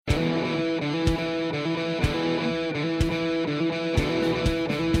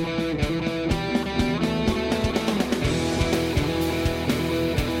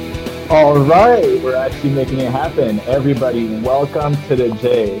All right, we're actually making it happen. Everybody, welcome to the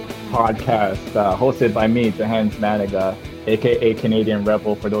J podcast, hosted by me, Jahans Maniga, aka Canadian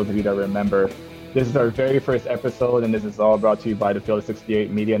Rebel, for those of you that remember. This is our very first episode, and this is all brought to you by the Field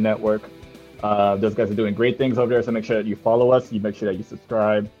 68 Media Network. Those guys are doing great things over there, so make sure that you follow us, you make sure that you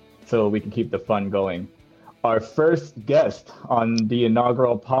subscribe, so we can keep the fun going. Our first guest on the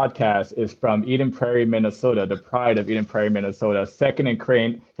inaugural podcast is from Eden Prairie, Minnesota, the pride of Eden Prairie, Minnesota, second in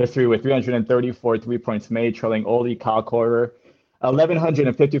Crane history with 334 3 points made, trailing Oli Kyle Korver,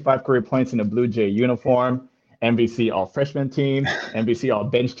 1,155 career points in the Blue Jay uniform, MVC All Freshman Team, MVC All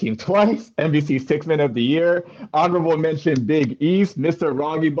Bench Team twice, MVC Six Man of the Year, honorable mention Big East, Mr.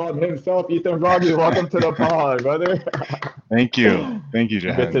 Roggy Bob himself, Ethan Roggy. Welcome to the pod, brother. Thank you.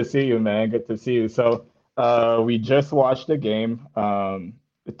 Jahan. Good to see you, man. Good to see you. So, we just watched a game, a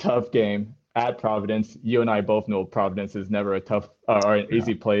tough game at Providence. You and I both know Providence is never a tough or an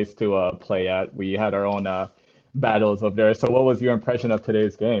easy place to play at. We had our own battles up there. So what was your impression of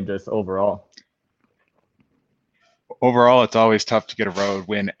today's game, just overall? Overall, it's always tough to get a road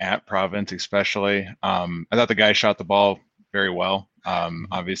win at Providence, especially. I thought the guys shot the ball very well.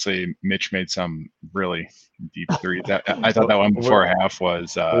 Obviously, Mitch made some really deep threes. I thought that one before half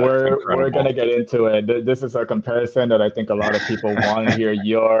was we're gonna get into it. This is a comparison that I think a lot of people want to hear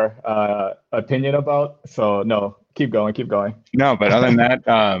your opinion about. So no, keep going. No, but other than that,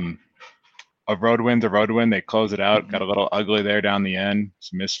 a road win's a road win. They close it out. Got a little ugly there down the end.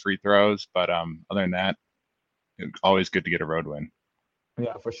 Some missed free throws, but other than that, it's always good to get a road win.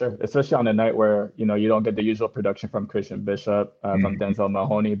 Yeah, for sure. Especially on a night where, you don't get the usual production from Christian Bishop, from Denzel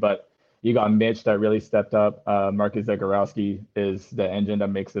Mahoney, but you got Mitch that really stepped up. Marcus Zagorowski is the engine that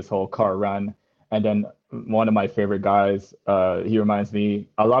makes this whole car run. And then one of my favorite guys, he reminds me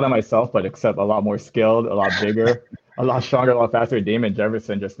a lot of myself, but except a lot more skilled, a lot bigger, a lot stronger, a lot faster. Damon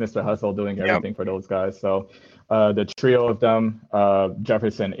Jefferson, just Mr. Hustle doing everything for those guys. So the trio of them,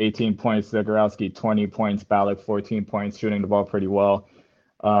 Jefferson, 18 points, Zagorowski, 20 points, Ballack, 14 points, shooting the ball pretty well.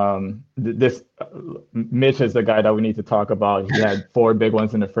 Mitch is the guy that we need to talk about. He had four big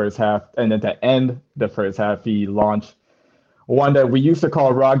ones in the first half, and at the end the first half, he launched one that we used to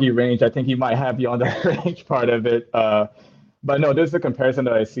call Roggy range. I think he might have you on the range part of it. But no, there's a comparison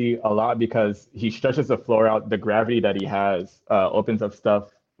that I see a lot because he stretches the floor out. The gravity that he has opens up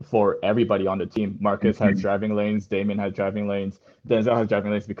stuff for everybody on the team. Marcus has driving lanes. Damon has driving lanes. Denzel has driving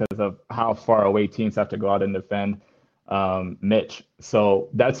lanes because of how far away teams have to go out and defend Mitch. So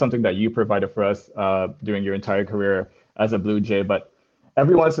that's something that you provided for us during your entire career as a Blue Jay. But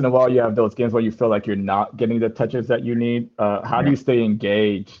every once in a while, you have those games where you feel like you're not getting the touches that you need. How do you stay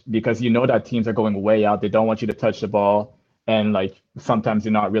engaged? Because you know that teams are going way out. They don't want you to touch the ball. And like sometimes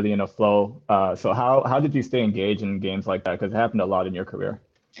you're not really in a flow. So how did you stay engaged in games like that? Because it happened a lot in your career.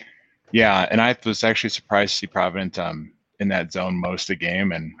 Yeah, and I was actually surprised to see Providence in that zone most of the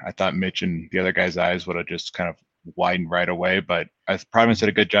game. And I thought Mitch and the other guys' eyes would have just kind of widened right away, but Providence did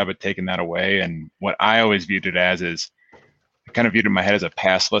a good job at taking that away. And what I always viewed it as is I kind of viewed it in my head as a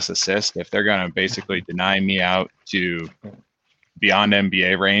passless assist. If they're going to basically deny me out to beyond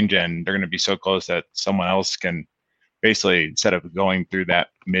NBA range and they're going to be so close that someone else can basically, instead of going through that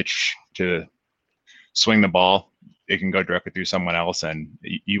Mitch to swing the ball, it can go directly through someone else. And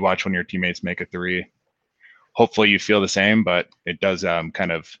you watch when your teammates make a three, hopefully you feel the same, but it does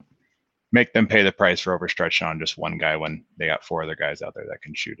kind of make them pay the price for overstretching on just one guy when they got four other guys out there that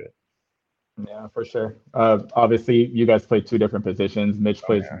can shoot it. Yeah, for sure. Obviously, you guys play two different positions. Mitch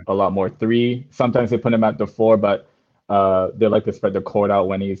plays a lot more three. Sometimes they put him at the four, but they like to spread the court out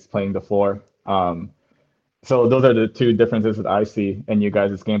when he's playing the four. So those are the two differences that I see in you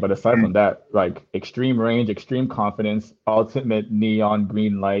guys' game. But aside from that, like extreme range, extreme confidence, ultimate neon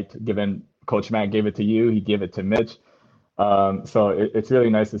green light. Given Coach Matt gave it to you, he gave it to Mitch. So it's really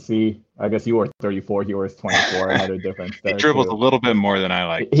nice to see. I guess you were 34, he was 24. Another difference there. He dribbles a little bit more than I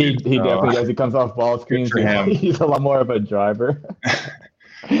like. He definitely does. He comes off ball screens. He's a lot more of a driver.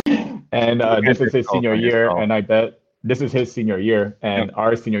 And this is his senior year, and I bet this is his senior year. And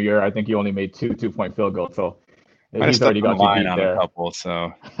our senior year, I think he only made 2-point field goals. So he's already got line on there. A couple.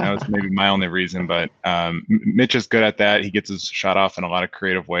 So that was maybe my only reason. But Mitch is good at that. He gets his shot off in a lot of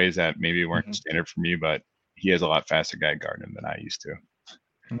creative ways that maybe weren't standard for me, but he has a lot faster guy guarding him than I used to.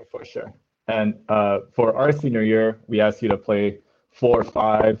 For sure. And for our senior year, we asked you to play 4 or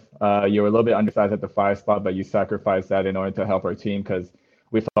 5. You were a little bit undersized at the 5 spot, but you sacrificed that in order to help our team because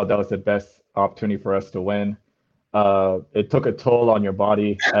we felt that was the best opportunity for us to win. It took a toll on your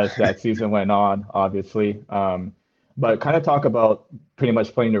body as that season went on, obviously. But kind of talk about pretty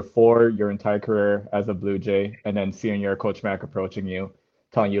much playing your 4 your entire career as a Blue Jay, and then seeing your Coach Mack approaching you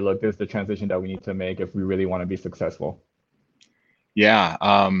telling you, look, this is the transition that we need to make if we really want to be successful? Yeah,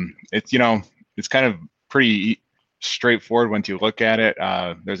 it's it's kind of pretty straightforward once you look at it.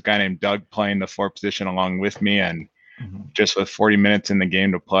 There's a guy named Doug playing the 4 position along with me, and Mhm. just with 40 minutes in the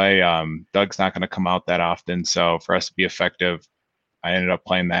game to play, Doug's not going to come out that often. So for us to be effective, I ended up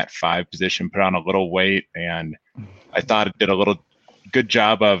playing that 5 position, put on a little weight, and I thought it did a little good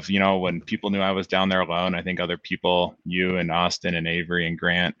job of, when people knew I was down there alone. I think other people, you and Austin and Avery and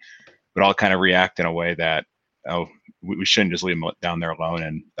Grant, would all kind of react in a way that, oh, we shouldn't just leave them down there alone.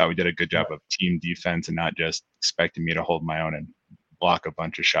 And thought we did a good job Right. of team defense and not just expecting me to hold my own and block a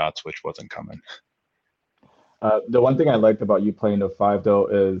bunch of shots, which wasn't coming. The one thing I liked about you playing the five, though,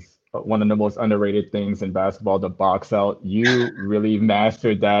 is one of the most underrated things in basketball, the box out. You really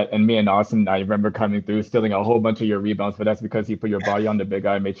mastered that. And me and Austin, I remember coming through, stealing a whole bunch of your rebounds, but that's because you put your body on the big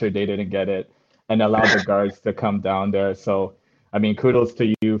guy, made sure they didn't get it, and allowed the guards to come down there. So, I mean, kudos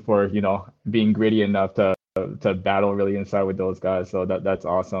to you for, being gritty enough to battle really inside with those guys. So that's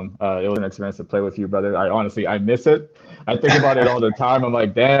awesome. It was an experience to play with you, brother. I miss it. I think about it all the time. I'm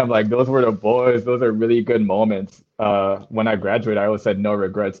like, damn, like those were the boys. Those are really good moments. When I graduated, I always said no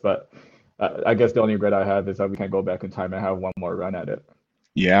regrets, but I guess the only regret I have is that we can't go back in time and have one more run at it.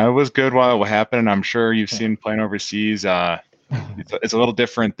 Yeah, it was good while it happened. I'm sure you've seen playing overseas. It's a little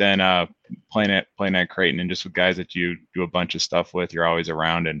different than playing at Creighton, and just with guys that you do a bunch of stuff with. You're always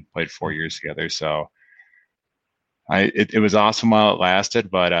around and played 4 years together. So it was awesome while it lasted.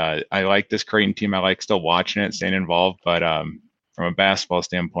 But I like this Creighton team. I like still watching it, staying involved. But from a basketball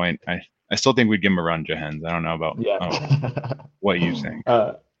standpoint, I still think we'd give them a run, Jahens. I don't know about Yeah. what you think.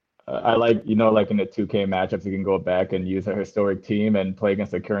 I like, like in the 2K matchups, you can go back and use a historic team and play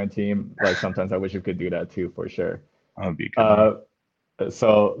against the current team. Like sometimes I wish you could do that too, for sure. That would be a good one. Uh,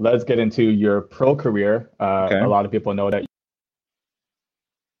 so let's get into your pro career. Okay. A lot of people know that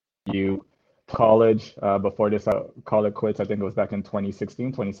you college before this call it quits. I think it was back in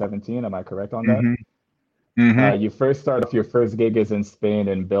 2016, 2017. Am I correct on that? Mm-hmm. Mm-hmm. You first started off, your first gig is in Spain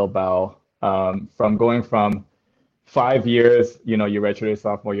in Bilbao. From going from 5 years, you redshirted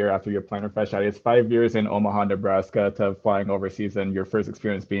sophomore year after your plantar fasciitis, 5 years in Omaha, Nebraska to flying overseas and your first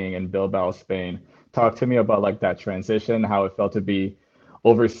experience being in Bilbao, Spain. Talk to me about like that transition, how it felt to be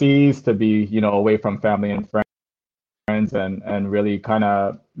overseas, to be, away from family and friends and really kind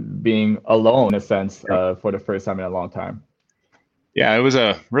of being alone in a sense for the first time in a long time. Yeah, it was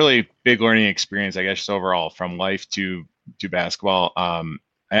a really big learning experience, I guess, just overall from life to basketball.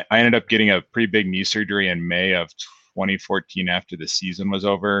 I ended up getting a pretty big knee surgery in May of 2014 after the season was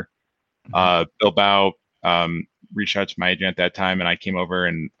over. Bilbao reached out to my agent at that time, and I came over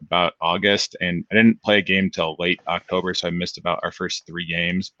in about August, and I didn't play a game till late October, so I missed about our first 3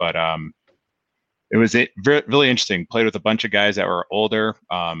 games. But it was really interesting. Played with a bunch of guys that were older.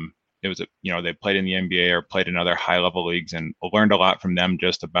 It was they played in the NBA or played in other high level leagues, and learned a lot from them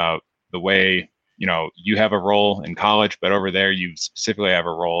just about the way you have a role in college, but over there you specifically have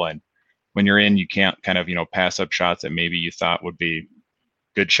a role, and when you're in, you can't kind of pass up shots that maybe you thought would be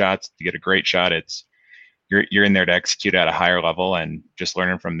good shots to get a great shot. It's you're in there to execute at a higher level, and just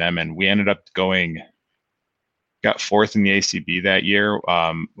learning from them. And we ended up got fourth in the ACB that year,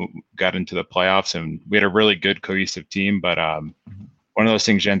 got into the playoffs, and we had a really good cohesive team. But one of those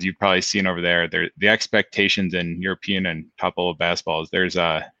things, Jens, you've probably seen over there, the expectations in European and top level basketball is there's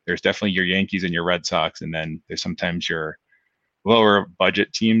definitely your Yankees and your Red Sox, and then there's sometimes your lower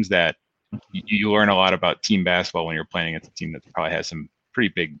budget teams that you learn a lot about team basketball when you're playing against a team that probably has some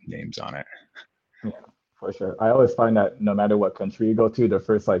pretty big names on it. Yeah, for sure. I always find that no matter what country you go to, the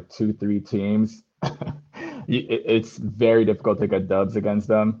first like two, three teams, it's very difficult to get dubs against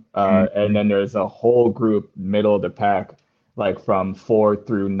them. And then there's a whole group middle of the pack, like from 4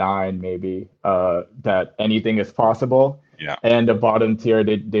 through 9, maybe, that anything is possible. Yeah. And the bottom tier,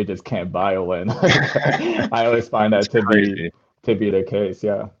 they just can't buy a win. I always find that to be the case.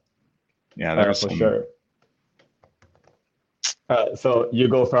 Yeah. Yeah, there's for sure. So you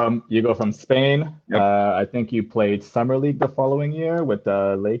go from Spain. Yep. I think you played summer league the following year with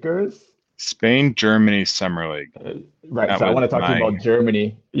the Lakers. Spain, Germany, summer league. Right. So I want to talk to you about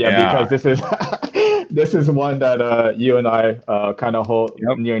Germany. Yeah, because this is this is one that you and I kind of hold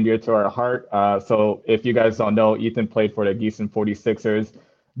near and dear to our heart. So if you guys don't know, Ethan played for the Gießen 46ers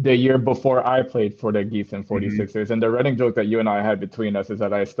the year before I played for the Gießen 46ers. And the running joke that you and I had between us is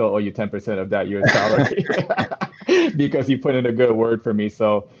that I still owe you 10% of that year's salary because you put in a good word for me.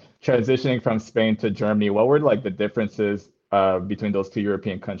 So transitioning from Spain to Germany, what were like the differences between those two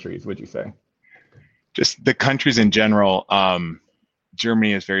European countries, would you say? Just the countries in general.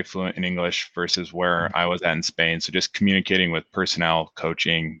 Germany is very fluent in English versus where I was at in Spain. So just communicating with personnel,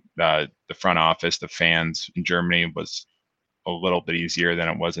 coaching, the front office, the fans in Germany was a little bit easier than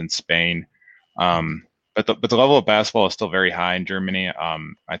it was in Spain. But the level of basketball is still very high in Germany.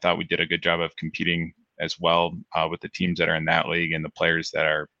 I thought we did a good job of competing as well with the teams that are in that league and the players that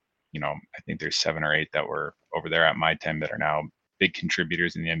are, I think there's 7 or 8 that were over there at my time that are now big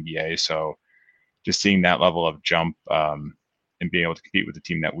contributors in the NBA. So just seeing that level of jump and being able to compete with the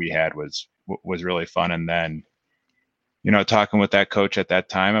team that we had was really fun. And then talking with that coach at that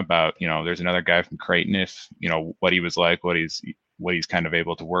time about, there's another guy from Creighton, if, what he was like, what he's kind of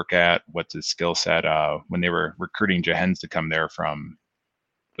able to work at, what's his skill set. When they were recruiting Jahens to come there from,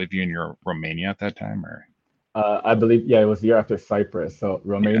 I believe you in Romania at that time, or I believe, yeah, it was the year after Cyprus. So yeah,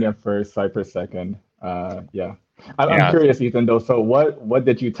 Romania first, Cyprus second. Yeah. I'm yeah, curious, Ethan, though. So what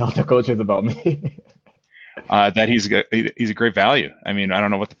did you tell the coaches about me? that he's a great value. I mean, I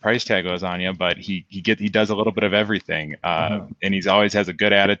don't know what the price tag was on you, but he does a little bit of everything, Uh-huh. and he's always has a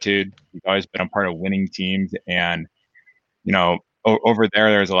good attitude. He's always been a part of winning teams, and over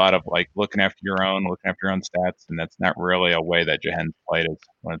there, there's a lot of like looking after your own, looking after your own stats, and that's not really a way that Jahen's played. Is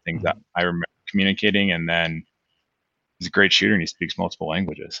one of the things that Mhm. I remember communicating, and then he's a great shooter and he speaks multiple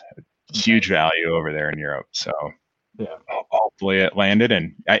languages. Huge Nice. value over there in Europe. So Yeah. hopefully it landed,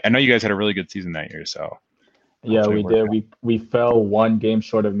 and I know you guys had a really good season that year, so Yeah, hopefully it we worked did. out. We fell one game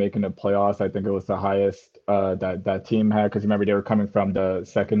short of making the playoffs. I think it was the highest that team had because remember they were coming from the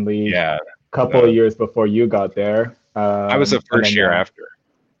second league Yeah, couple of the years before you got there. I was the And first then year yeah. after.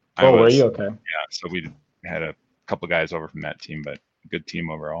 I Oh, were was you okay? so we had a couple guys over from that team, but good team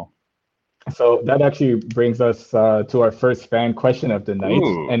overall. So that actually brings us to our first fan question of the night,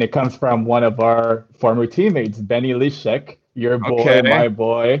 Ooh, and it comes from one of our former teammates, Benny Lishek, your boy, okay, my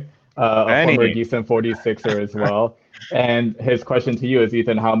boy, a former Benny. Gießen 46er as well. And his question to you is,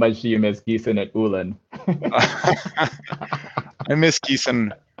 Ethan, how much do you miss Gießen at Ulen? I miss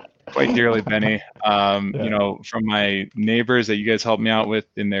Keeson quite dearly, Benny. Yeah. From my neighbors that you guys helped me out with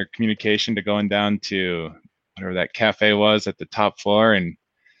in their communication to going down to whatever that cafe was at the top floor and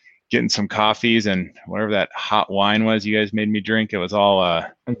getting some coffees and whatever that hot wine was you guys made me drink. It was all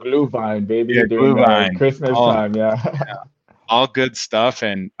And Glühwein, yeah, baby, during Glühwein, Christmas all time. Yeah. all good stuff.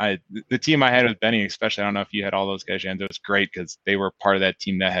 And the team I had with Benny, especially, I don't know if you had all those guys, and it was great because they were part of that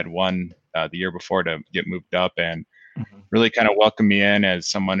team that had won the year before to get moved up and Mhm. really kind of welcomed me in as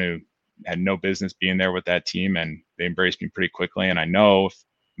someone who had no business being there with that team, and they embraced me pretty quickly. And I know, if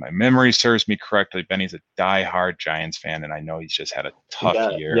my memory serves me correctly, Benny's a die-hard Giants fan, and I know he's just had a tough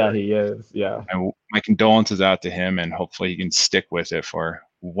Yeah, year. yeah, he is. Yeah. My condolences out to him, and hopefully he can stick with it for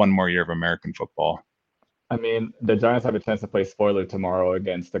one more year of American football. I mean, the Giants have a chance to play spoiler tomorrow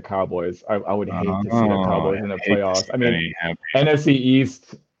against the Cowboys. I would hate to see the Oh, Cowboys I in the hate to playoffs. see I mean, Benny happy. NFC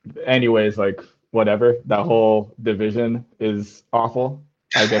East, anyways, like whatever. That whole division is awful.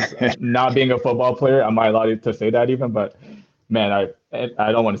 I guess not being a football player, am I allowed to say that even? But man,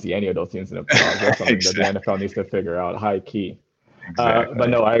 I don't want to see any of those teams in the playoffs. That's something that the exactly, NFL needs to figure out. High key. But exactly.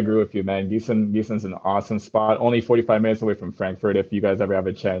 no, I agree with you, man. Gießen's an awesome spot. Only 45 minutes away from Frankfurt. If you guys ever have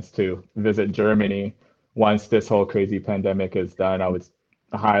a chance to visit Germany, once this whole crazy pandemic is done, I would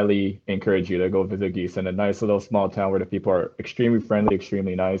highly encourage you to go visit Gießen, a nice little small town where the people are extremely friendly,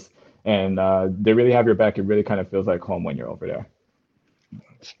 extremely nice, and they really have your back. It really kind of feels like home when you're over there.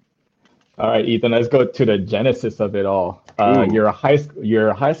 All right, Ethan, let's go to the genesis of it all. Ooh, You're a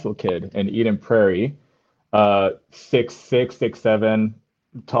high school kid in Eden Prairie, 6'6", 6'7",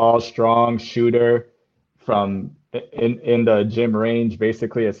 tall, strong shooter from in the gym range.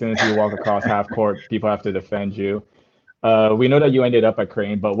 Basically, as soon as you walk across half court, people have to defend you. We know that you ended up at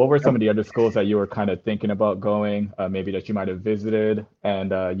Crane, but what were some of the other schools that you were kind of thinking about going, maybe that you might have visited,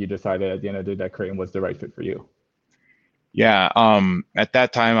 and you decided at the end of the day that Crane was the right fit for you? yeah. At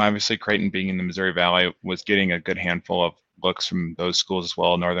that time, obviously, Creighton being in the Missouri Valley was getting a good handful of looks from those schools as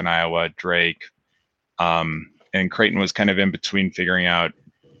well, Northern Iowa, Drake, and Creighton was kind of in between figuring out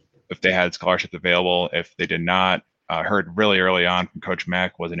if they had scholarships available. If they did not, heard really early on from Coach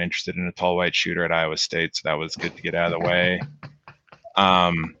Mack wasn't interested in a tall white shooter at Iowa State, so that was good to get out of the way.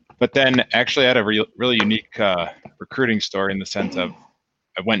 But then actually had a really unique recruiting story in the sense of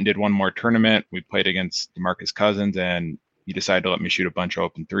I went and did one more tournament. We played against DeMarcus Cousins, and he decided to let me shoot a bunch of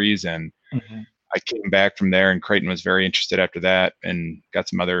open threes. And Mhm. I came back from there, and Creighton was very interested after that, and got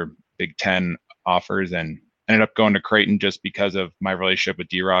some other Big Ten offers, and ended up going to Creighton just because of my relationship with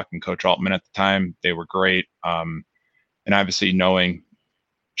D Rock and Coach Altman at the time. They were great, and obviously knowing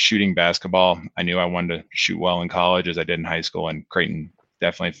shooting basketball, I knew I wanted to shoot well in college as I did in high school, and Creighton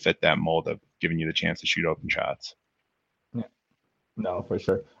definitely fit that mold of giving you the chance to shoot open shots. No, for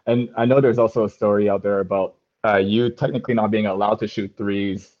sure. And I know there's also a story out there about you technically not being allowed to shoot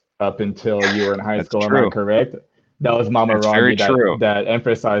threes up until you were in high That's school. Am I true. correct? That was Mama It's very Rogge true. that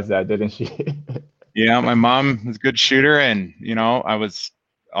emphasized that, didn't she? Yeah, my mom was a good shooter, and I was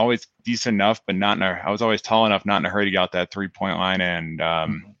always decent enough, but not in a. I was always tall enough, not in a hurry to get out that 3-point line, and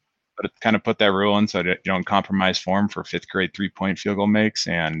Mhm. but it kind of put that rule in so that you don't compromise form for fifth grade 3-point field goal makes,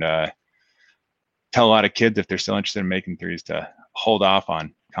 and tell a lot of kids if they're still interested in making threes to hold off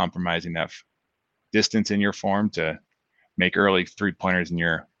on compromising that distance in your form to make early 3-pointers in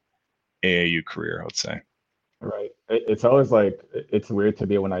your AAU career. I would say. Right. It's always like it's weird to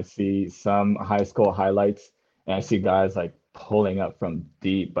me when I see some high school highlights and I see guys like pulling up from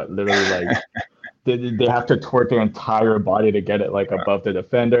deep, but literally like they have to twerk their entire body to get it like above the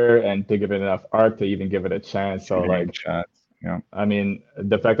defender and to give it enough arc to even give it a chance. So Shooting range like shots. Yeah. I mean,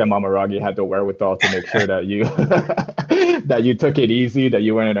 the fact that Mamaragi had the wherewithal to make sure that you that you took it easy, that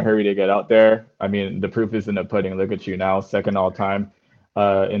you weren't in a hurry to get out there. I mean, the proof is in the pudding. Look at you now, second all time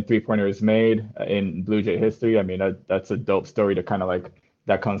in three-pointers made in Blue Jay history. I mean, that's a dope story to kind of like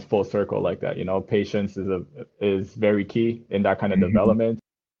that comes full circle like that. You know, patience is very key in that kind of Mm-hmm. development,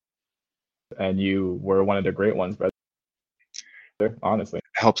 and you were one of the great ones, brother. Honestly.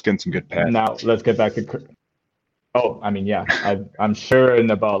 Helps getting some good passes. Now let's get back to Oh, I mean, yeah, I'm sure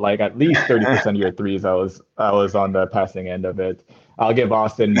in about like at least 30% of your threes, I was on the passing end of it. I'll give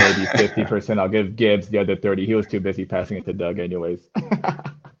Austin maybe 50%. I'll give Gibbs the other 30. He was too busy passing it to Doug anyways.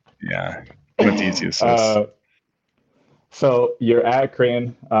 Yeah. Went to easy assists. Uh, so you're at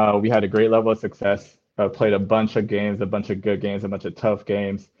Creighton. We had a great level of success. Played a bunch of games, a bunch of good games, a bunch of tough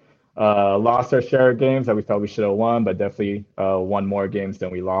games. Lost our share of games that we thought we should have won, but definitely won more games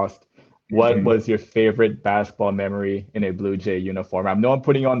than we lost. What Mm-hmm. was your favorite basketball memory in a Blue Jay uniform? I know I'm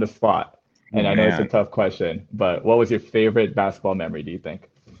putting you on the spot, Oh and I know it's a man. tough question, but what was your favorite basketball memory, do you think?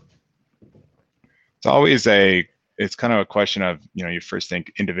 It's always a it's kind of a question of, you first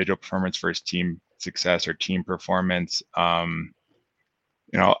think individual performance versus team success or team performance. Obviously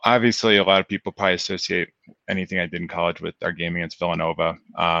a lot of people probably associate anything I did in college with our game against Villanova.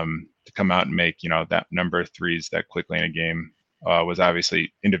 To come out and make, that number of threes that quickly in a game was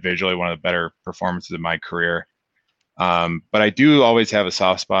obviously individually one of the better performances of my career. But I do always have a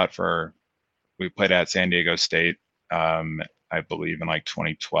soft spot for we played at San Diego State, I believe in like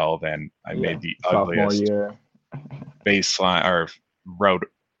 2012, and I Yeah, made the sophomore ugliest year. baseline or road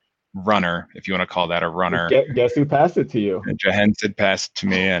runner, if you want to call that a runner. Guess who passed it to you? And Jahensid had passed to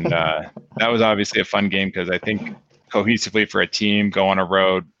me, and that was obviously a fun game because I think cohesively for a team, go on a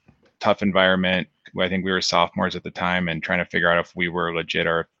road, tough environment. I think we were sophomores at the time and trying to figure out if we were legit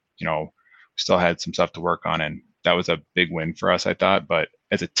or still had some stuff to work on, and that was a big win for us, I thought. But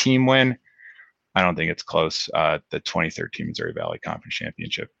as a team win, I don't think it's close. The 2013 Missouri Valley Conference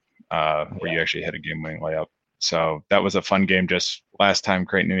Championship, where Yeah. you actually hit a game-winning layup. So that was a fun game. Just last time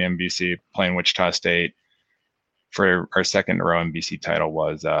Creighton in the MVC playing Wichita State for our second in a row MVC title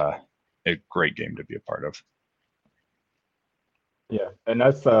was a great game to be a part of. Yeah, and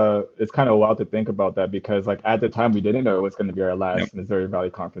that's it's kind of wild to think about that because like at the time we didn't know it was going to be our Yep. last Missouri Valley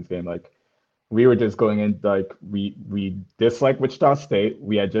Conference game. Like we were just going in like we disliked Wichita State.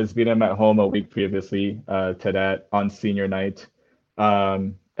 We had just beat them at home a week previously to that on senior night,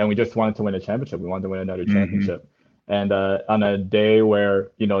 and we just wanted to win a championship. We wanted to win another Mm-hmm. championship. And on a day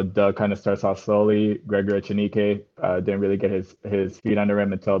where Doug kind of starts off slowly, Gregory Echenike didn't really get his feet under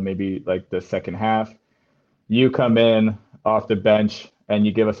him until maybe like the second half. You come in off the bench and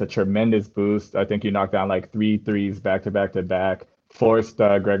you give us a tremendous boost. I think you knocked down like three threes back to back to back, forced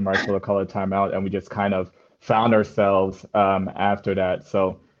Greg Marshall to call a timeout, and we just kind of found ourselves after that.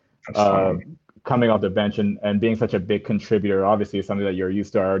 So That's uh, fun. coming off the bench and being such a big contributor, obviously is something that you're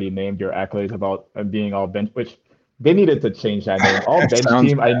used to. I already named your accolades about being all bench, which they needed to change that name. All It bench sounds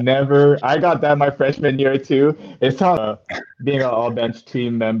team. I got that my freshman year too. It sounds being an all bench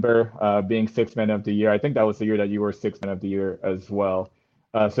team member, being six man of the year. I think that was the year that you were six man of the year as well.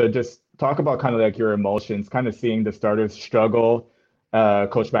 So just talk about kind of like your emotions, kind of seeing the starters struggle.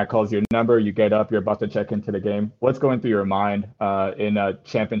 Coach Matt calls your number, you get up, you're about to check into the game. What's going through your mind in a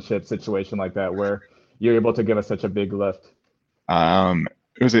championship situation like that where you're able to give us such a big lift?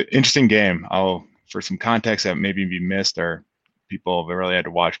 It was an interesting game. For some context that maybe be missed or people have really had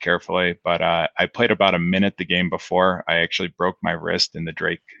to watch carefully, but I played about a minute the game before. I actually broke my wrist in the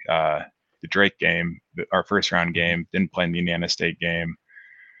Drake game, our first round game. Didn't play in the Indiana State game.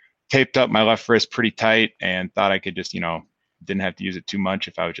 Taped up my left wrist pretty tight and thought I could just, didn't have to use it too much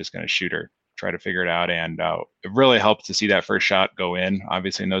if I was just going to shoot or try to figure it out. And it really helped to see that first shot go in.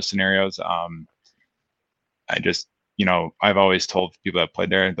 Obviously, in those scenarios, I just I've always told people that played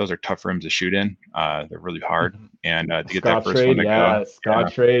there, those are tough rims to shoot in. They're really hard, Mhm. and to get that first one Scottrade, to go, yeah, yeah,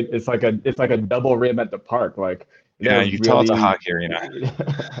 Scottrade. It's like a double rim at the park. Like yeah, they're you can tell it's a really, hockey arena,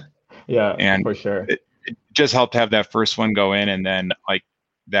 yeah, and for sure. it just helped to have that first one go in, and then like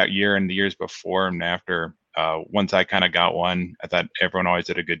that year and the years before and after. Once I kind of got one, I thought everyone always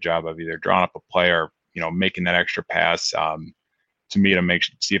did a good job of either drawing up a play or making that extra pass to me to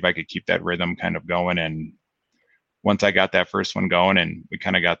see if I could keep that rhythm kind of going. And once I got that first one going and we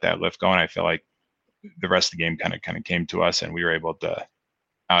kind of got that lift going, I feel like the rest of the game kind of came to us, and we were able to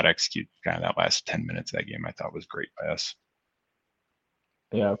out execute kind of that last 10 minutes of that game. I thought was great by us.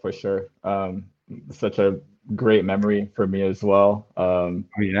 Yeah, for sure. Such a great memory for me as well. Oh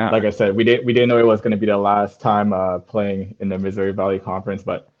yeah, Like I said, we didn't know it was going to be the last time playing in the Missouri Valley Conference,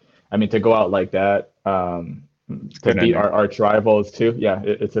 but I mean to go out like that, it's a to good beat ending. our arch rivals too, yeah,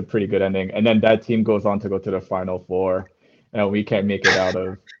 it's a pretty good ending. And then that team goes on to go to the Final Four, and we can't make it out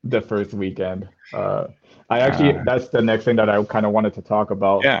of the first weekend. I actually Uh, that's the next thing that I kind of wanted to talk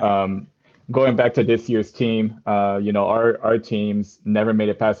about. yeah, Going back to this year's team, our teams never made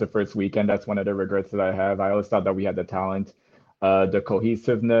it past the first weekend. That's one of the regrets that I have. I always thought that we had the talent, the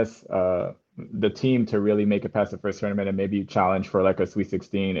cohesiveness, the team to really make it past the first tournament and maybe challenge for like a Sweet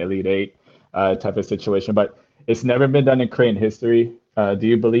 16, Elite Eight type of situation. But it's never been done in Creighton history. Do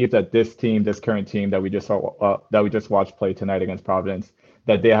you believe that this team, this current team that we just watched play tonight against Providence,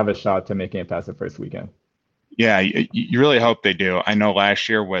 that they have a shot to making it past the first weekend? yeah, you really hope they do. I know last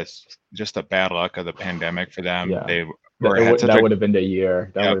year was just a bad luck of the pandemic for them. Yeah, They were had such that a would have been the year.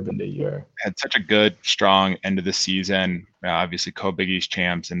 That yeah, would have been the year. had such a good, strong end of the season. Obviously, co-Big East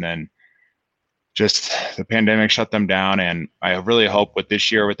champs, and then just the pandemic shut them down. And I really hope with this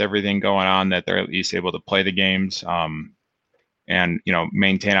year, with everything going on, that they're at least able to play the games and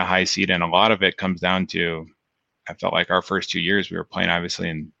maintain a high seed. And a lot of it comes down to, I felt like our first 2 years we were playing obviously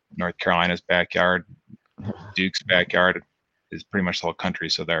in North Carolina's backyard, Duke's backyard is pretty much the whole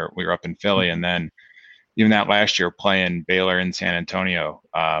country. So there we were up in Philly, and then even that last year playing Baylor in San Antonio,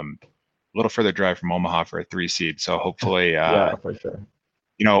 a little further drive from Omaha for a 3 seed. So hopefully, Yeah, for sure.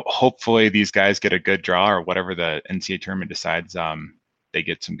 hopefully these guys get a good draw or whatever the NCAA tournament decides. They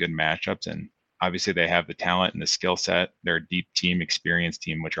get some good matchups, and obviously they have the talent and the skill set. They're a deep team, experienced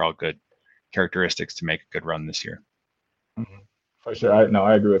team, which are all good characteristics to make a good run this year. Mhm. For sure.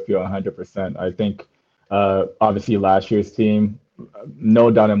 I agree with you 100%. I think obviously last year's team,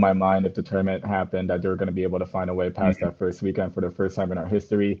 no doubt in my mind if the tournament happened that they were going to be able to find a way past Mhm. that first weekend for the first time in our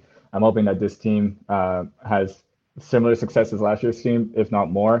history. I'm hoping that this team has similar success as last year's team, if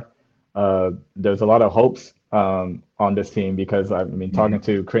not more. There's a lot of hopes on this team because I mean talking Mhm.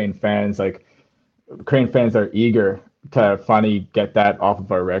 to Crane fans, like Crane fans are eager to finally get that off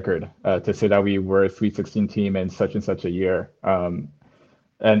of our record, to say that we were a Sweet 16 team in such and such a year.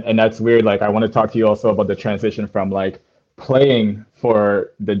 And that's weird. Like I want to talk to you also about the transition from like playing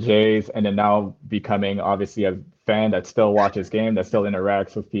for the Jays and then now becoming obviously a fan that still watches game, that still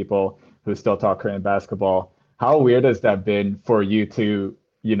interacts with people who still talk Korean basketball. How weird has that been for you to,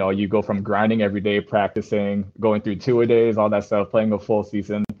 you go from grinding every day, practicing, going through two-a-days, all that stuff, playing a full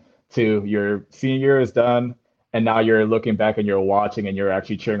season, to your senior year is done, and now you're looking back and you're watching and you're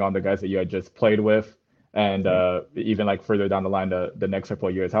actually cheering on the guys that you had just played with, and even like further down the line, the next couple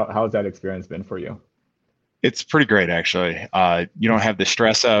of years. How's that experience been for you? It's pretty great, actually. You don't have the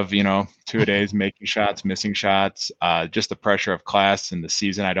stress of, 2 days making shots, missing shots, just the pressure of class and the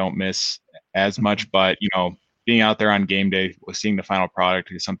season. I don't miss as much, but, being out there on game day, seeing the final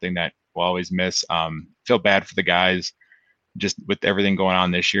product is something that we'll always miss. Feel bad for the guys just with everything going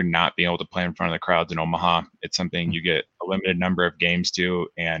on this year, not being able to play in front of the crowds in Omaha. It's something you get a limited number of games to,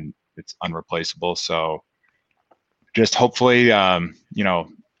 and it's unreplaceable. So just hopefully,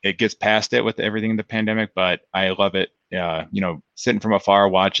 it gets past it with everything in the pandemic. But I love it. Sitting from afar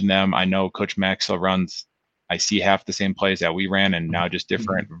watching them, I know Coach Mack still runs. I see half the same plays that we ran, and now just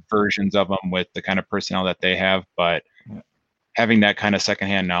different Mhm. versions of them with the kind of personnel that they have. But Yeah. having that kind of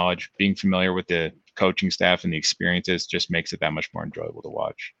secondhand knowledge, being familiar with the coaching staff and the experiences, just makes it that much more enjoyable to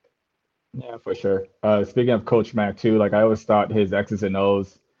watch. Yeah, for sure. Speaking of Coach Mac too, like I always thought his X's and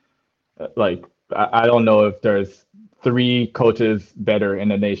O's, like I don't know if there's three coaches better in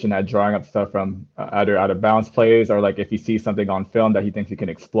the nation at drawing up stuff from either out of bounds plays or like if he sees something on film that he thinks he can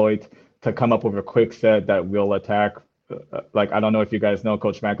exploit to come up with a quick set that will attack. Like I don't know if you guys know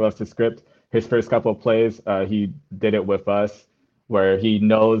Coach Mac loves to script. His first couple of plays, he did it with us, where he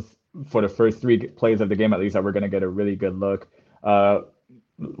knows for the first three plays of the game at least that we're going to get a really good look.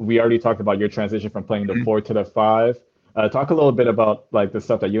 We already talked about your transition from playing the Mhm. four to the five. Talk a little bit about like the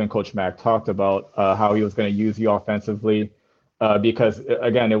stuff that you and Coach Mack talked about, how he was going to use you offensively, because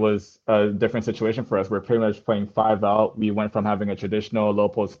again, it was a different situation for us. We're pretty much playing five out. We went from having a traditional low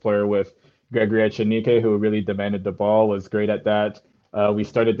post player with Gregory Echenike, who really demanded the ball, was great at that. We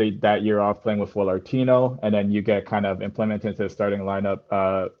started that year off playing with Will Artino, and then you get kind of implemented into the starting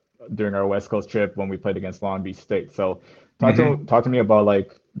lineup during our West Coast trip when we played against Long Beach State. So Hmm. talk to me about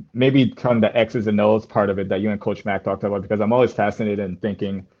like maybe kind of the X's and O's part of it that you and Coach Mack talked about, because I'm always fascinated in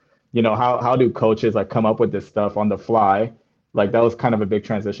thinking, how do coaches like come up with this stuff on the fly? Like that was kind of a big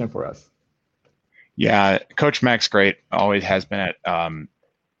transition for us. Yeah, Coach Mack's great. Always has been at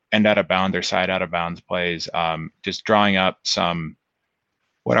end out of bounds or side out of bounds plays. Just drawing up some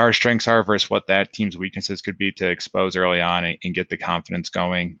what our strengths are versus what that team's weaknesses could be to expose early on and get the confidence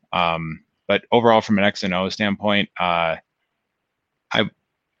going. But overall, from an X and O standpoint, I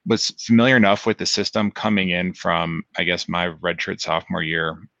was familiar enough with the system coming in from, I guess, my redshirt sophomore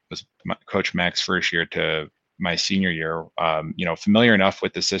year was Coach Mack's first year to my senior year. Familiar enough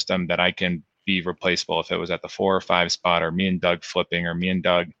with the system that I can be replaceable if it was at the 4 or 5 spot, or me and Doug flipping, or me and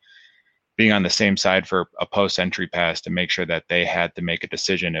Doug being on the same side for a post entry pass to make sure that they had to make a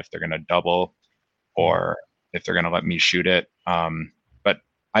decision if they're going to double or if they're going to let me shoot it. But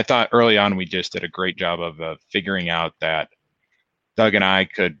I thought early on we just did a great job of figuring out that Doug and I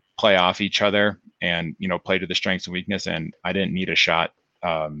could play off each other and play to the strengths and weakness, and I didn't need a shot.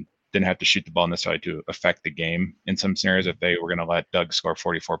 Didn't have to shoot the ball necessarily to affect the game in some scenarios if they were going to let Doug score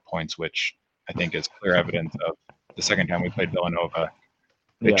 44 points, which I think is clear evidence of the second time we played Villanova.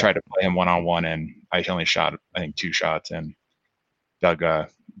 They Yeah. tried to play him one-on-one, and I only shot, I think, 2 shots, and Doug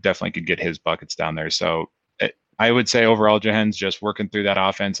definitely could get his buckets down there. So I would say overall, Jahen's just working through that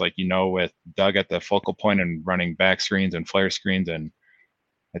offense, like, with Doug at the focal point and running back screens and flare screens. And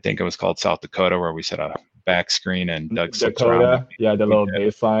I think it was called South Dakota, where we set a back screen and Doug slips around like Dakota, yeah, the we little did.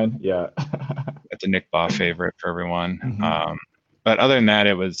 baseline, yeah. That's a Nick Baugh favorite for everyone. Hmm. But other than that,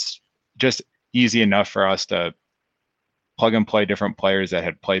 it was just easy enough for us to plug and play different players that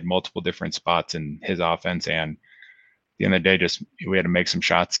had played multiple different spots in his offense. And at the end of the day, just we had to make some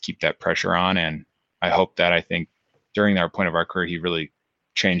shots, keep that pressure on. And I think during our point of our career, he really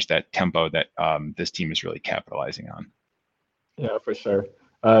changed that tempo that this team is really capitalizing on. Yeah, for sure.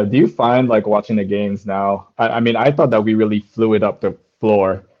 Do you find like watching the games now? I mean, I thought that we really flew it up the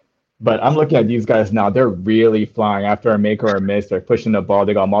floor, but I'm looking at these guys now. They're really flying after a make or a miss. They're pushing the ball.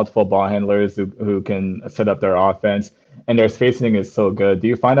 They got multiple ball handlers who can set up their offense, and their spacing is so good. Do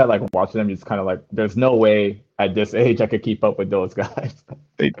you find that like watching them, just kind of like, there's no way at this age I could keep up with those guys?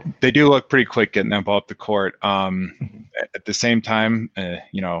 They do look pretty quick getting that ball up the court. At the same time,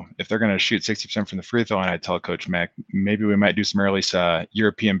 if they're going to shoot 60% from the free throw, and I tell Coach Mack, maybe we might do some early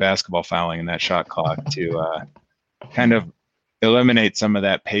European basketball fouling in that shot clock to kind of eliminate some of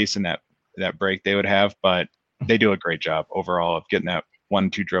that pace and that break they would have. But they do a great job overall of getting that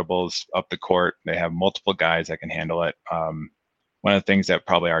 1-2 dribbles up the court. They have multiple guys that can handle it. One of the things that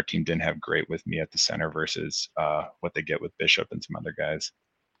probably our team didn't have great with me at the center versus what they get with Bishop and some other guys.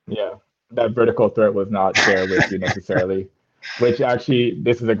 Yeah, that vertical threat was not there with you necessarily. Which actually,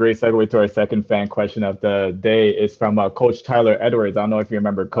 this is a great segue to our second fan question of the day. Is from Coach Tyler Edwards. I don't know if you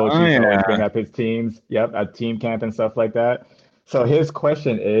remember Coach. Oh He used to always yeah. bring up his teams, yep, at team camp and stuff like that. So his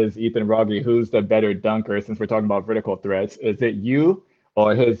question is, Ethan Wroggy, who's the better dunker? Since we're talking about vertical threats, is it you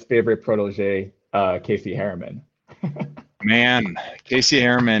or his favorite protege, Casey Harriman? Man, Casey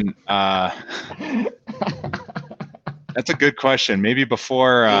Harriman, that's a good question. Maybe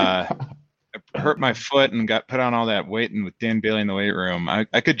before I hurt my foot and got put on all that weight and with Dan Bailey in the weight room, I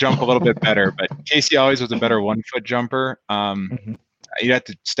could jump a little bit better, but Casey always was a better 1 foot jumper. You'd have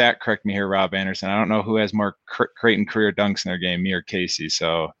to stat correct me here, Rob Anderson. I don't know who has more Creighton career dunks in their game, me or Casey.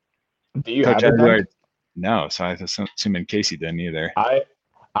 So Do you Coach have a dunk? Edwards, no. So I was assuming Casey didn't either. I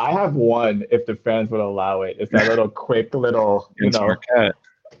I have one if the fans would allow it. It's that little quick little, Against Marquette.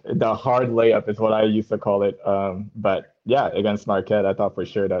 the hard layup is what I used to call it. But yeah, against Marquette, I thought for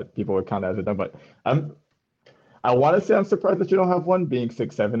sure that people would count that as a dunk. But I'm I want to say I'm surprised that you don't have one, being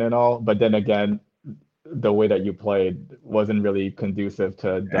 6'7" and all. But then again, the way that you played wasn't really conducive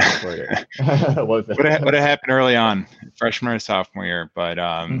to dunk for it. Was What it? happened early on, freshman or sophomore year, but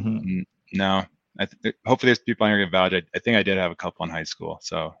Hmm. no. Hopefully, there's people on here get vouch. I think I did have a couple in high school,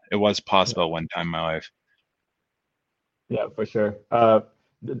 so it was Yeah, possible one time in my life. yeah, for sure. I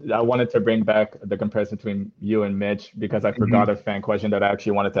wanted to bring back the comparison between you and Mitch because I Hmm. forgot a fan question that I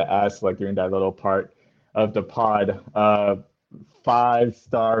actually wanted to ask like during that little part of the pod.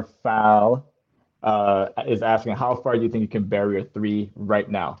 Five-star foul is asking how far do you think you can bury a three right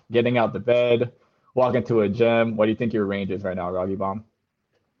now? Getting out the bed, walk into a gym. What do you think your range is right now, Roggy Bomb?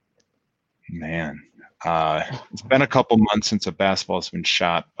 Man, it's been a couple months since a basketball's been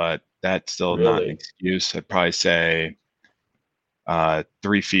shot, but that's still not an Really? excuse. I'd probably say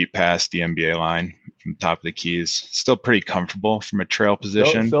 3 feet past the NBA line from top of the keys. Still pretty comfortable from a trail Still,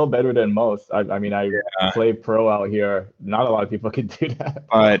 position. still better than most. I mean, I Uh, play pro out here. Not a lot of people can do that.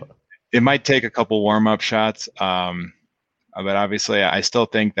 but So, it might take a couple warm-up shots. But obviously, I still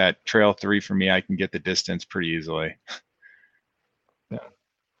think that trail three for me, I can get the distance pretty easily. yeah.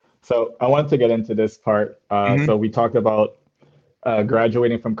 So I wanted to get into this part. Hmm. So we talked about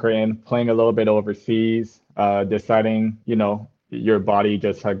graduating from Creighton, playing a little bit overseas, deciding, your body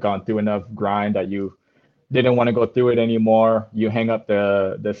just had gone through enough grind that you didn't want to go through it anymore. You hang up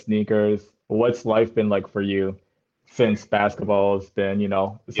the sneakers. What's life been like for you since basketball's been,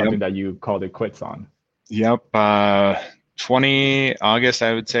 Yep. something that you called it quits on? Yep. 20 August,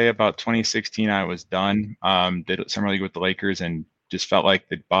 I would say about 2016, I was done. Did summer league with the Lakers and just felt like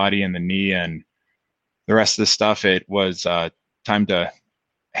the body and the knee and the rest of the stuff, it was time to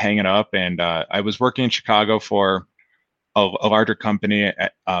hang it up. And I was working in Chicago for a larger company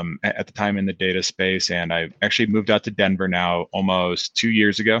at the time in the data space. And I actually moved out to Denver now almost 2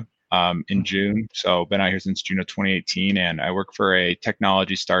 years ago in June. So been out here since June of 2018. And I work for a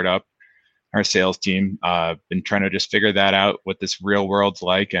technology startup, our sales team. Been trying to just figure that out, what this real world's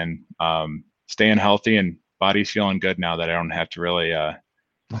like, and staying healthy and body's feeling good now that I don't have to really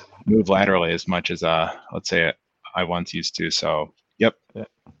move laterally as much as let's say I once used to. So yep, Yeah.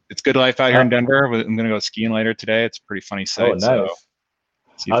 it's good life out here Uh, in Denver. I'm gonna go skiing later today. It's a pretty funny oh, sight. So nice.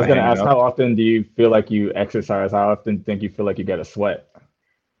 see I if was I gonna hang it ask, up. how often do you feel like you exercise? How often think you feel like you get a sweat?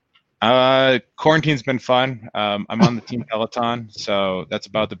 Quarantine's been fun. I'm on the team Peloton, so that's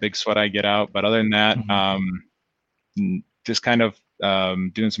about the big sweat I get out. But other than that, Mhm. just kind of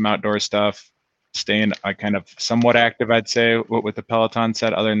doing some outdoor stuff, staying kind of somewhat active, I'd say, with the Peloton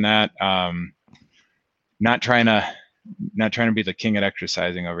set. Other than that, not trying to not trying to be the king at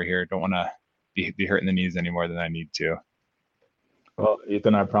exercising over here. Don't want to be hurting the knees any more than I need to. Well,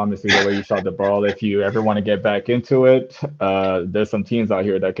 Ethan, I promise you, the way you shot the ball, if you ever want to get back into it, there's some teams out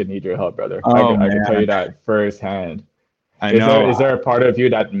here that could need your help, brother. Oh I could tell man, you that firsthand. I Is there know. is there a part of you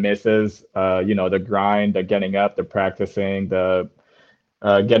that misses, the grind, the getting up, the practicing, the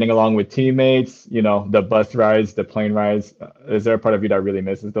getting along with teammates, the bus rides, the plane rides? Is there a part of you that really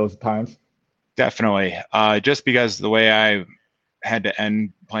misses those times? Definitely. Just because the way I had to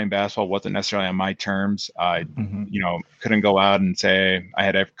end playing basketball wasn't necessarily on my terms. I, Hmm. couldn't go out and say I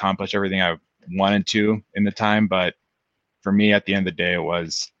had accomplished everything I wanted to in the time. But for me, at the end of the day, it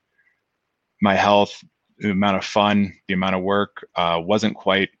was my health, the amount of fun, the amount of work wasn't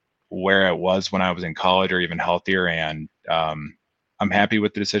quite where it was when I was in college or even healthier. And I'm happy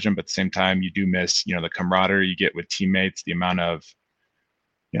with the decision, but at the same time, you do miss, the camaraderie you get with teammates, the amount of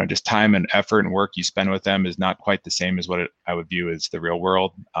just time and effort and work you spend with them is not quite the same as what I would view as the real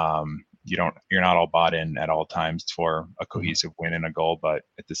world. You're not all bought in at all times for a Hmm. cohesive win and a goal, but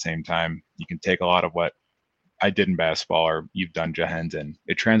at the same time, you can take a lot of what I did in basketball or you've done, Jahens, and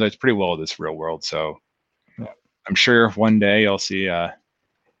it translates pretty well to this real world. So Yeah. I'm sure one day you'll see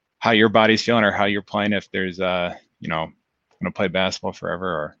how your body's feeling or how you're playing if there's going to play basketball forever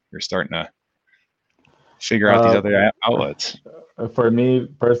or you're starting to figure out these Uh, other outlets. For me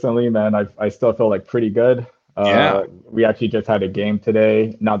personally, man, I still feel like pretty good. Yeah. We actually just had a game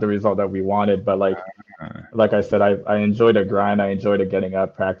today, not the result that we wanted, but Uh, like I said, I enjoy the grind. I enjoy the getting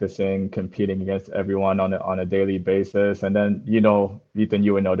up, practicing, competing against everyone on a daily basis. And then, Ethan,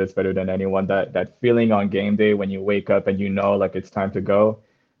 you would know this better than anyone, that feeling on game day when you wake up and like it's time to go,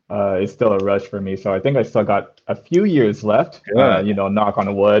 it's still a rush for me. So I think I still got a few years left. good. Knock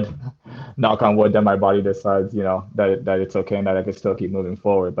on wood, knock on wood that my body decides, that it's okay and that I can still keep moving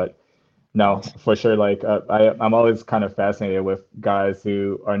forward. But no, for sure. Like I'm always kind of fascinated with guys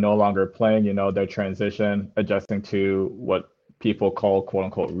who are no longer playing, their transition, adjusting to what people call quote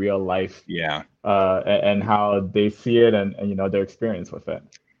unquote real life, Yeah. and how they see it and their experience with it.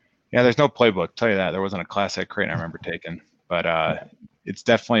 Yeah, there's no playbook. Tell you that there wasn't a class at Creighton I remember taking, but it's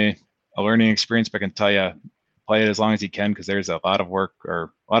definitely a learning experience. But I can tell you, play it as long as you can because there's a lot of work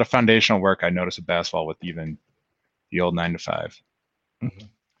or a lot of foundational work I noticed with basketball with even the old 9 to 5. Mhm.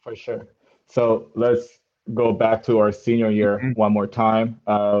 For sure. So let's go back to our senior year Mhm. one more time.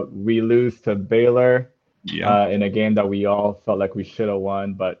 We lose to Baylor Yeah. in a game that we all felt like we should have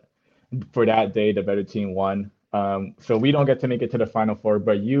won, but for that day, the better team won. So we don't get to make it to the Final Four,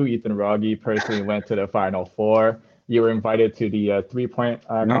 but you, Ethan Rogge, personally went to the Final Four. You were invited to the three-point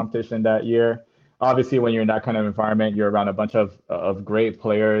Yep. competition that year. obviously when you're in that kind of environment, you're around a bunch of great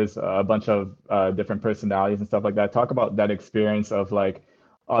players, a bunch of different personalities and stuff like that. Talk about that experience of like,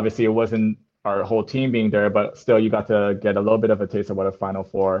 obviously it wasn't our whole team being there, but still you got to get a little bit of a taste of what a Final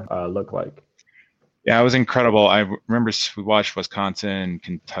Four looked like. Yeah, it was incredible. I remember we watched Wisconsin,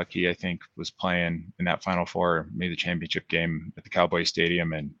 Kentucky, I think, was playing in that Final Four, maybe the championship game at the Cowboy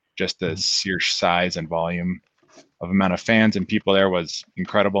Stadium, and just the sheer size and volume of amount of fans and people there was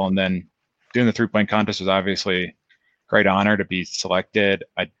incredible. And then doing the 3-point contest was obviously a great honor to be selected.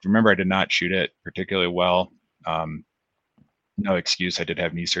 I remember I did not shoot it particularly well. No excuse. I did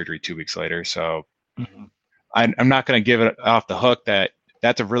have knee surgery 2 weeks later, so I'm not going to give it off the hook that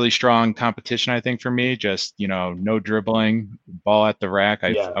that's a really strong competition, I think, for me. Just, no dribbling, ball at the rack.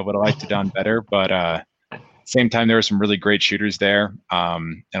 Yeah. I would have liked to done better, but same time, there were some really great shooters there,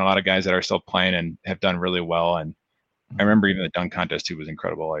 and a lot of guys that are still playing and have done really well. And I remember even the dunk contest too was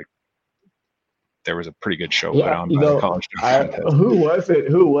incredible. Like there was a pretty good show put Yeah, on by the college dunk contest. who was it?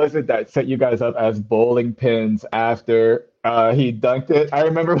 Who was it that set you guys up as bowling pins after he dunked it? I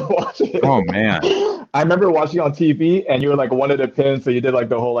remember watching Oh it. man, I remember watching on TV, and you were like one of the pins, so you did like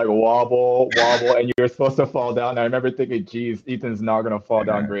the whole like wobble, wobble, and you were supposed to fall down. I remember thinking, "Geez, Ethan's not gonna fall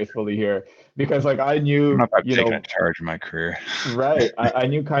down yeah. gracefully here," because like I I don't know knew, if I've taken a charge in my career. right? I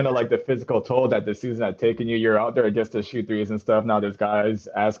knew kind of like the physical toll that the season had taken you. You're out there just to shoot threes and stuff. Now there's guys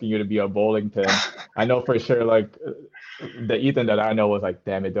asking you to be a bowling pin. I know for sure, like the Ethan that I know was like,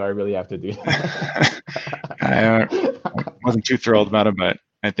 damn it, do I really have to do I that? wasn't too thrilled about it, but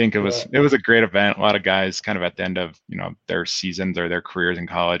I think it Yeah. was it was a great event. A lot of guys kind of at the end of their seasons or their careers in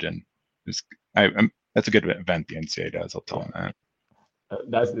college, and it's that's a good event the NCAA does. I'll tell them that.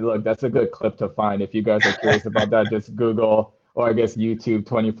 That's a good clip to find. If you guys are curious about that, just Google or I guess YouTube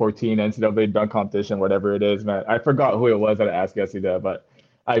 2014 NCAA dunk competition, whatever it is, man. I forgot who it was that I asked yesterday, but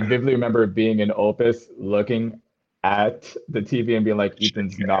I vividly remember being in Opus looking at the TV and being like,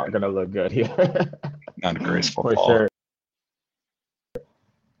 Ethan's not gonna look good here. Not a graceful For fall. sure.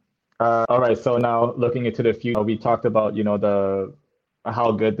 All right, so now looking into the future, we talked about, the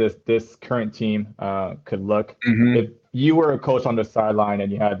how good this current team could look. Hmm. If you were a coach on the sideline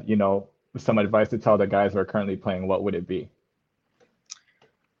and you had, some advice to tell the guys who are currently playing, what would it be?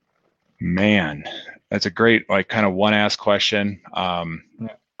 Man, that's a great like kind of one ask question. Yeah.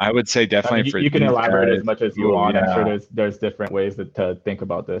 I would say I mean, definitely for you can these elaborate as guys much as you who, want. I'm sure yeah, there's different ways to think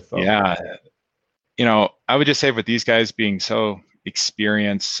about this. So yeah, I would just say with these guys being so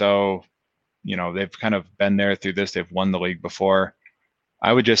experienced, so they've kind of been there through this, they've won the league before.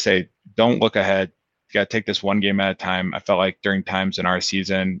 I would just say don't look ahead. You got to take this one game at a time. I felt like during times in our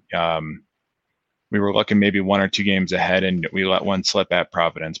season, we were looking maybe 1 or 2 games ahead, and we let one slip at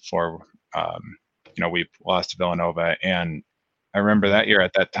Providence before we lost to Villanova. And I remember that year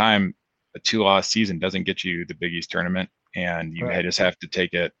at that time, a 2-loss season doesn't get you the Big East tournament, and you right. just have to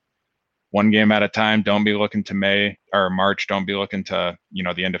take it one game at a time. Don't be looking to May or March. Don't be looking to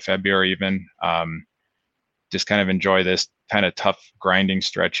the end of February even. Just kind of enjoy this kind of tough grinding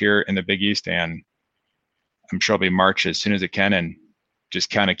stretch here in the Big East, and I'm sure it'll be March as soon as it can, and just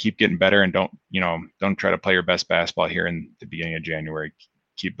kind of keep getting better, and don't try to play your best basketball here in the beginning of January.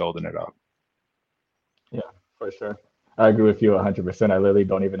 Keep building it up. Yeah, for sure. I agree with you 100%. I literally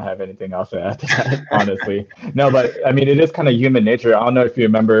don't even have anything else to add to that, honestly. No, but I mean, it is kind of human nature. I don't know if you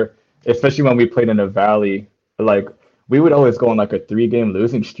remember, especially when we played in the Valley, like we would always go on like a 3-game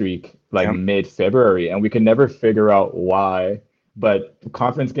losing streak, like Yeah. mid-February, and we could never figure out why. But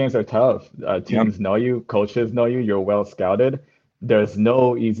conference games are tough. Yep. Teams know you, coaches know you, you're well scouted. There's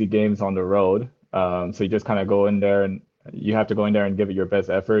no easy games on the road. So you just kind of go in there and you have to go in there and give it your best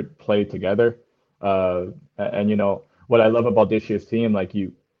effort, play together. And what I love about this year's team, like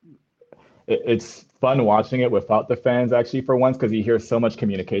it's fun watching it without the fans actually for once because you hear so much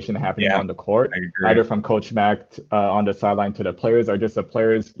communication happening Yeah, on the court, I agree. either from Coach Mack on the sideline to the players, or just the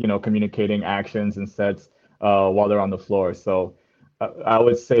players, communicating actions and sets while they're on the floor. So I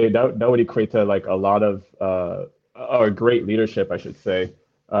would say that would equate to like a lot of or great leadership, I should say.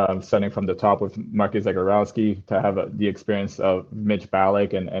 Starting from the top with Marcus Zagorowski to have the experience of Mitch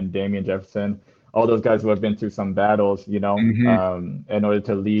Ballack and Damian Jefferson, all those guys who have been through some battles, Hmm. in order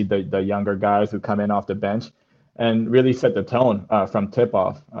to lead the younger guys who come in off the bench and really set the tone from tip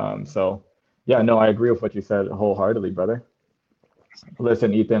off. So, yeah, no, I agree with what you said wholeheartedly, brother.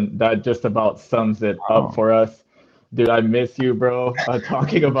 Listen, Ethan, that just about sums it up Oh, for us. Dude, I miss you, bro.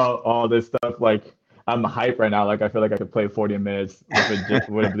 Talking about all this stuff, like I'm hyped right now. Like I feel like I could play 40 minutes with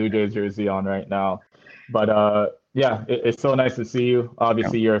with a Blue Jays jersey on right now. But yeah, it's so nice to see you. yeah.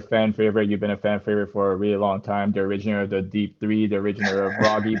 Obviously, you're a fan favorite. You've been a fan favorite for a really long time. The originator of the Deep Three, the originator of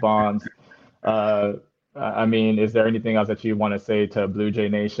Froggy Bombs. Uh, I mean, is there anything else that you want to say to Blue Jay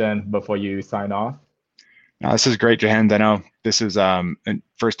Nation before you sign off? No, this is great, Jahend. I know this is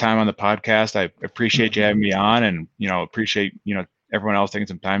first time on the podcast. I appreciate you having me on, and appreciate everyone else taking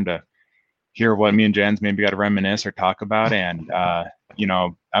some time to hear what me and Jahend's maybe got to reminisce or talk about. And I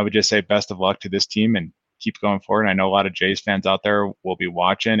would just say best of luck to this team and keep going forward. And I know a lot of Jays fans out there will be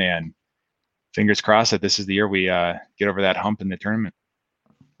watching, and fingers crossed that this is the year we get over that hump in the tournament.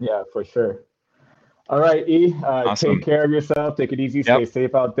 Yeah, for sure. All right, E. Awesome. Take care of yourself. Take it easy. Stay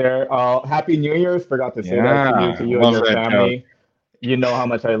safe out there. Happy New Year's. Forgot to say that to you and your family. Joke. You know how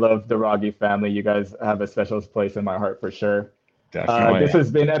much I love the Wraggy family. You guys have a special place in my heart for sure. Definitely. This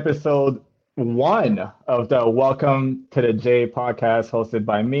has been episode 1 of the Welcome to the J podcast, hosted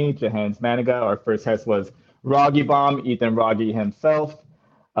by me, Jahend Maniga. Our first guest was Wraggy Bomb, Ethan Wraggy himself.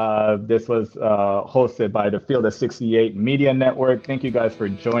 This was hosted by the Field of 68 Media Network. Thank you guys for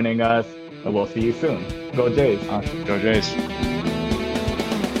joining us, and we'll see you soon. Go Jays. Go Jays.